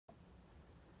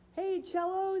Hey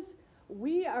cellos,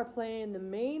 we are playing the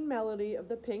main melody of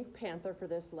the Pink Panther for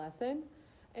this lesson.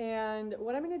 And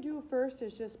what I'm going to do first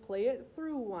is just play it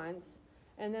through once,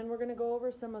 and then we're going to go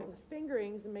over some of the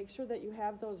fingerings and make sure that you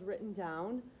have those written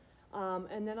down.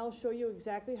 And then I'll show you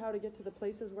exactly how to get to the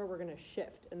places where we're going to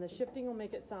shift. And the shifting will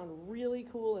make it sound really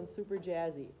cool and super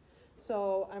jazzy.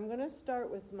 So I'm going to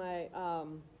start with my,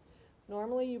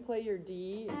 normally you play your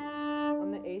D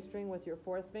on the A string with your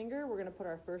fourth finger. We're going to put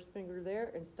our first finger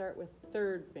there and start with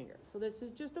third finger. So this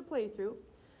is just a playthrough.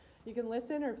 You can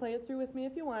listen or play it through with me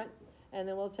if you want, and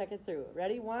then we'll check it through.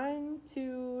 Ready? 1,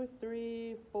 2,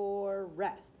 3, 4,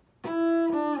 rest. 1,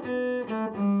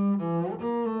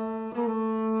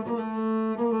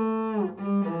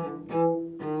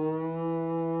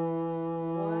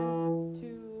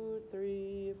 2,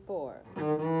 3, 4.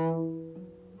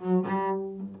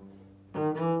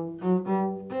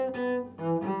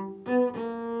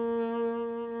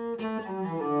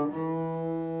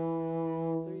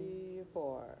 3,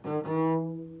 4.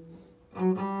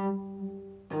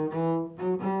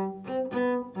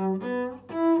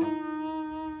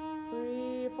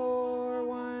 3, 4,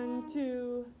 1,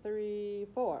 2, 3,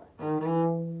 4.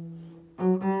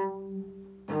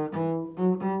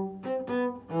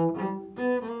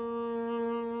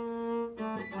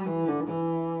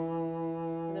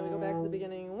 And then we go back to the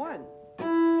beginning. 1.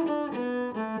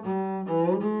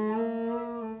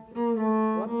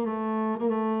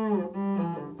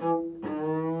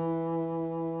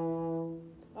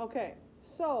 Okay,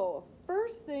 so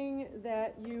first thing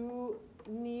that you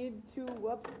need to,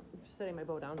 setting my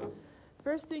bow down.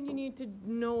 First thing you need to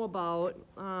know about,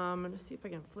 let's see if I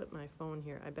can flip my phone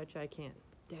here. I bet you I can't.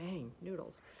 Dang,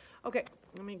 noodles. Okay,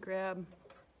 let me grab,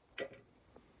 I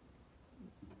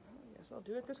guess I'll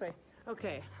do it this way.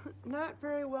 Okay, not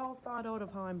very well thought out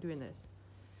of how I'm doing this.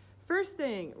 First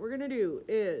thing we're gonna do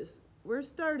is, we're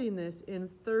starting this in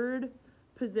third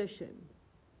position,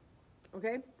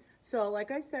 okay? So like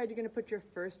I said, you're going to put your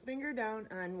first finger down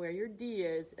on where your D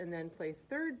is and then play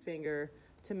third finger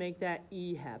to make that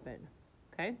E happen,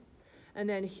 okay? And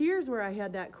then here's where I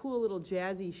had that cool little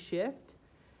jazzy shift.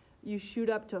 You shoot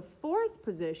up to fourth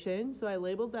position, so I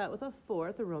labeled that with a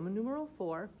fourth, a Roman numeral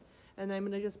 4, and then I'm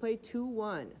going to just play 2,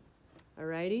 1,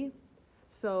 alrighty?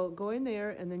 So go in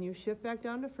there, and then you shift back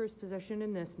down to first position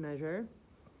in this measure.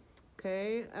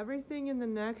 Okay, everything in the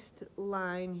next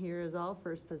line here is all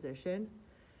first position.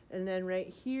 And then right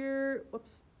here,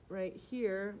 right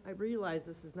here, I realize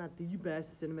this is not the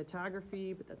best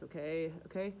cinematography, but that's okay,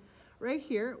 okay? Right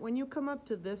here, when you come up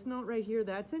to this note right here,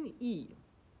 that's an E.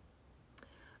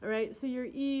 All right, so your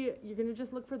E, you're gonna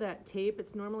just look for that tape.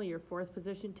 It's normally your fourth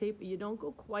position tape, but you don't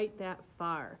go quite that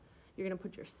far. You're gonna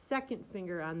put your second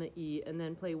finger on the E and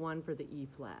then play 1 for the E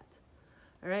flat.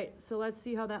 All right, so let's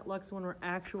see how that looks when we're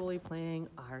actually playing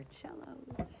our cellos.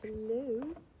 Hello.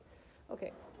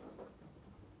 Okay.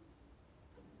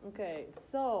 Okay,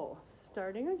 so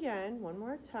starting again, one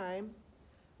more time,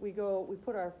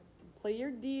 play your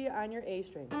D on your A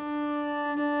string.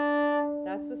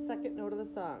 That's the second note of the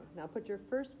song. Now put your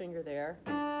first finger there.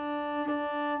 All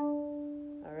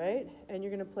right, and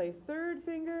you're gonna play third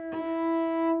finger.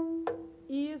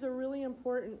 E is a really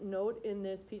important note in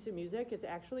this piece of music. It's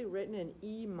actually written in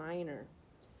E minor.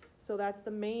 So that's the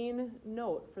main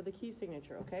note for the key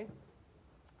signature, okay?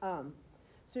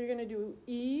 So you're gonna do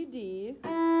E, D,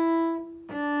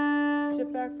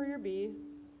 shift back for your B,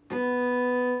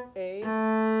 A,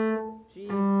 G.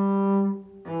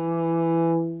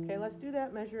 Okay, let's do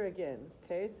that measure again.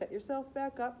 Okay, set yourself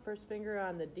back up, first finger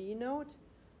on the D note,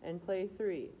 and play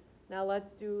 3. Now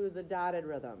let's do the dotted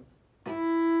rhythms.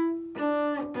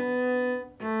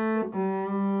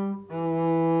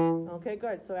 Okay,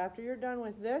 good. So after you're done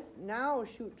with this, now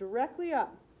shoot directly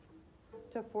up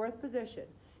to fourth position.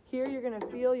 Here you're going to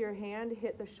feel your hand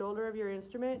hit the shoulder of your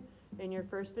instrument, and your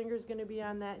first finger is going to be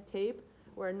on that tape,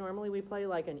 where normally we play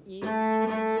like an E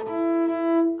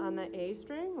on the A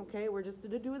string. Okay, we're just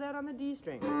going to do that on the D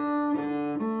string.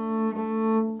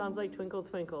 Sounds like Twinkle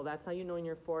Twinkle. That's how you know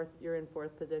you're in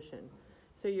fourth position.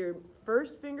 So your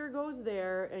first finger goes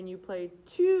there, and you play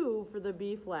 2 for the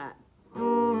B flat.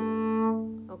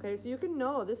 Okay, so you can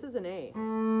know this is an A.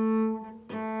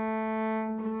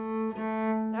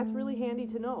 That's really handy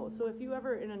to know. So if you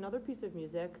ever, in another piece of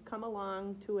music, come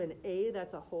along to an A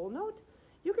that's a whole note,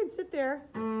 you can sit there,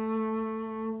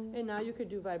 and now you could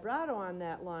do vibrato on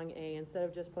that long A instead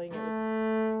of just playing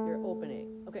your open A.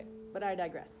 Okay, but I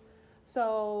digress.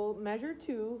 So measure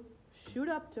 2, shoot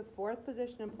up to fourth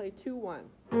position and play 2, 1.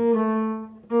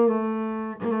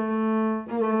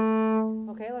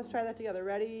 Okay, let's try that together.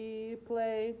 Ready,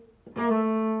 play.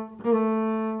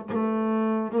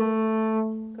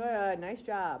 Good. nice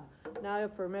job. Now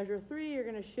for measure 3, you're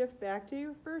gonna shift back to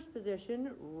your first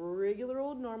position, regular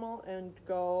old normal, and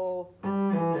go.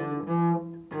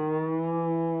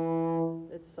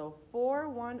 It's so 4,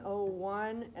 1, 0,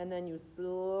 1, and then you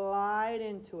slide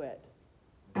into it.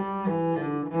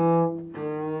 And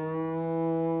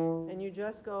you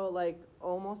just go like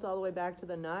almost all the way back to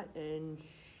the nut and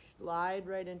slide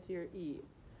right into your E.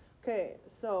 Okay,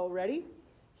 so ready?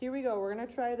 Here we go. We're gonna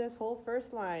try this whole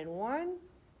first line. 1,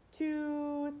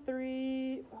 2,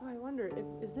 3. Oh, I wonder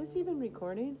is this even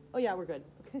recording? Oh yeah, we're good.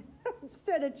 Okay, just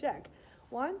had to check.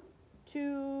 1,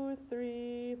 2,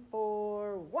 3,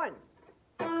 4, 1.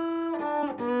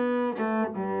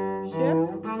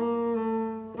 Shift.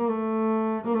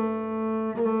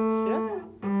 Shift.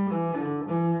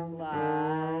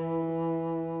 Slide.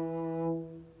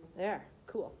 There,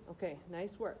 cool. Okay,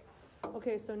 nice work.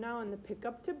 Okay, so now in the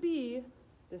pickup to B,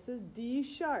 this is D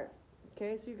sharp.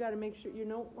 Okay, so you got to make sure you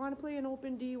don't want to play an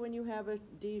open D when you have a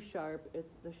D sharp.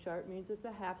 The sharp means it's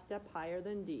a half step higher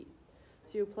than D.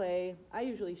 So you play, I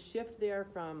usually shift there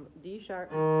from D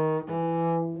sharp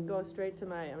and go straight to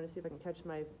my, I'm going to see if I can catch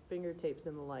my fingertips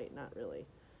in the light, not really.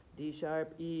 D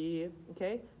sharp, E,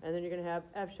 okay? And then you're going to have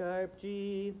F sharp,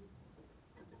 G,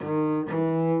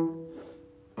 and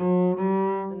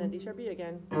then D sharp, E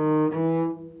again.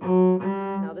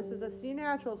 Now this is a C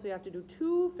natural, so you have to do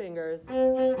 2 fingers.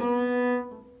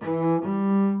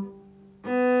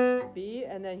 B,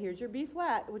 and then here's your B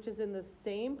flat, which is in the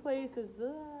same place as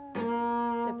the,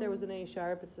 if there was an A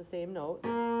sharp, it's the same note.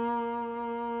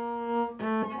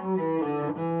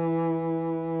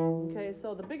 Okay,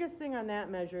 so the biggest thing on that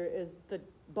measure is the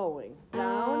bowing.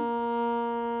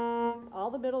 Down,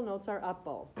 all the middle notes are up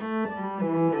bow,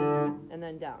 and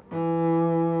then down.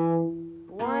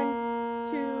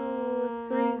 1, 2,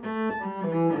 3.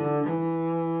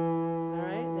 All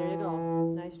right, there you go.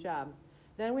 Nice job.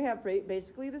 Then we have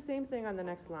basically the same thing on the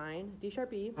next line. D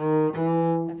sharp E,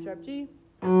 F sharp G,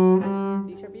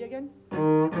 D sharp E again. 2,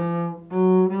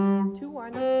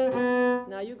 1.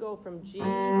 Now you go from G, B.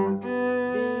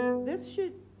 This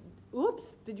should,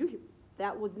 oops, did you,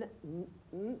 that was,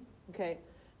 okay.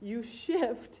 You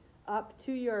shift up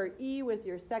to your E with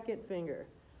your second finger.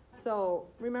 So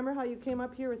remember how you came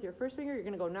up here with your first finger? You're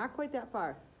going to go not quite that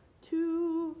far.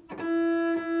 2.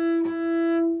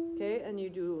 Okay, and you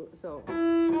do, so.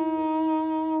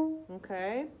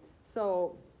 Okay,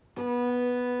 so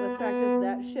let's practice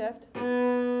that shift.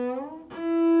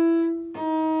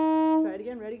 Try it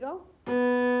again. Ready, go.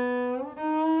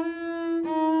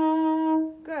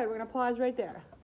 Good, we're going to pause right there.